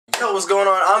Yo, what's going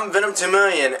on? I'm Venom 2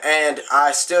 Million, and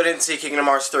I still didn't see Kingdom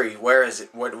Hearts 3. Where is it?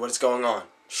 What's going on?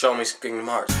 Show me Kingdom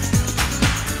Hearts.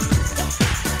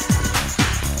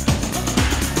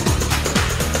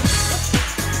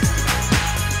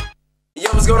 Yo,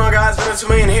 what's going on, guys? Venom 2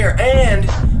 Million here, and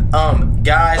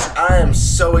guys, I am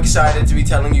so excited to be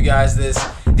telling you guys this.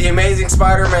 The Amazing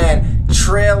Spider-Man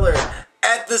trailer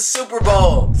at the Super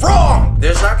Bowl. Wrong!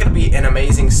 There's not going to be an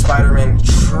Amazing Spider-Man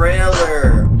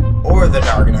trailer or the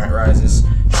Dark Knight Rises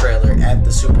trailer at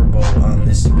the Super Bowl.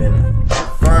 This has been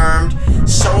confirmed.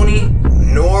 Sony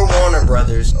nor Warner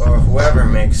Brothers or whoever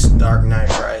makes Dark Knight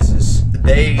Rises,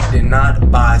 they did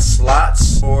not buy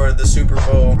slots for the Super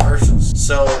Bowl commercials.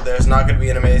 So there's not going to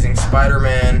be an Amazing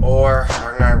Spider-Man or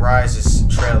Dark Knight Rises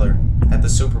trailer at the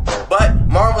Super Bowl. But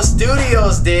Marvel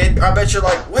Studios did. I bet you're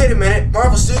like, wait a minute,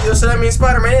 Marvel Studios, so that means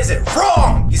Spider-Man is it?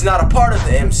 Wrong! He's not a part of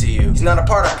the MCU. He's not a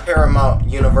part of Paramount,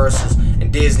 Universal,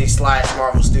 and Disney /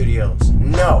 Marvel Studios.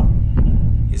 No.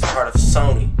 He's a part of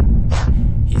Sony.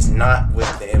 He's not with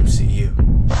the MCU.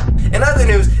 In other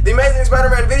news, the Amazing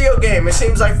Spider-Man video game. It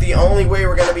seems like the only way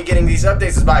we're going to be getting these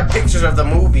updates is by pictures of the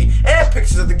movie and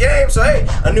pictures of the game. So hey,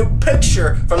 a new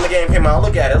picture from the game came out.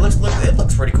 Look at it. It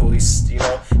looks pretty cool. He's,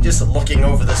 just looking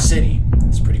over the city.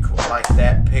 It's pretty cool. I like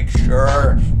that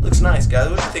picture. Looks nice, guys.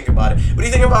 What do you think about it? What do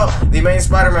you think about the Amazing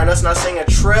Spider-Man? Us not seeing a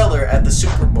trailer at the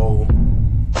Super Bowl,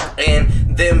 and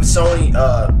them Sony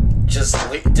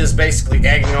just basically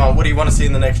egging on, what do you want to see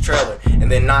in the next trailer, and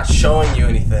then not showing you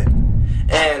anything.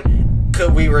 And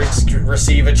could we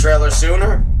receive a trailer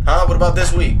sooner? Huh? What about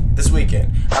this week? This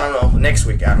weekend? I don't know. Next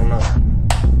week? I don't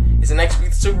know. Is it next week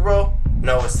the Super Bowl?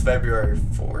 No, it's February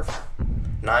 4th?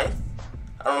 9th?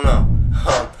 I don't know.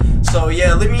 So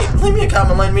yeah, leave me a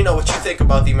comment. Let me know what you think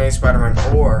about the Amazing Spider-Man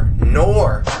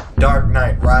nor Dark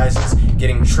Knight Rises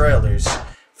getting trailers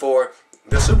for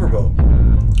the Super Bowl.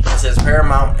 It says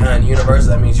Paramount and Universal.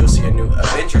 That means you'll see a new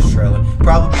Avengers trailer.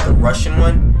 Probably the Russian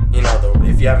one.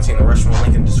 If you haven't seen the Russian one,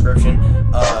 link in the description.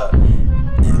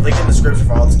 Link in the description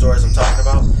for all the stories I'm talking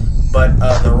about.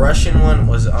 But the Russian one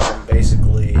was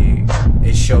basically,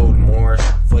 it showed more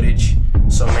footage.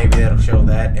 So maybe that'll show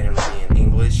that, and it'll be in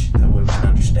English. That way we can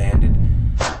understand it.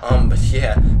 But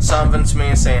yeah, so I'm Venom 2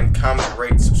 Million saying comment,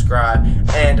 rate, subscribe,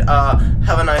 and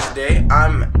have a nice day.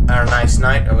 Or a nice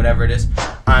night, or whatever it is.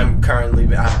 I've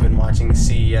been watching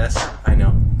CES. I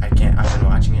know, I've been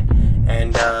watching it.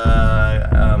 And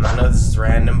I know this is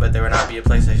random, but there will not be a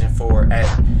PlayStation 4 at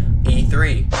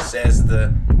E3, says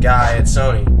the guy at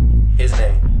Sony. His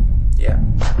name. Yeah.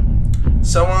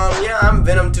 So, yeah, I'm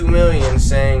Venom 2 Million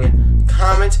saying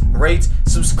comment, rate,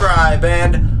 subscribe,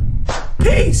 and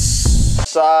peace!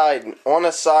 On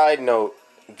a side note,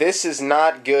 this is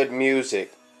not good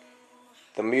music.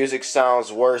 The music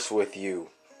sounds worse with you.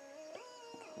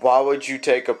 Why would you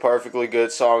take a perfectly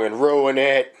good song and ruin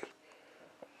it?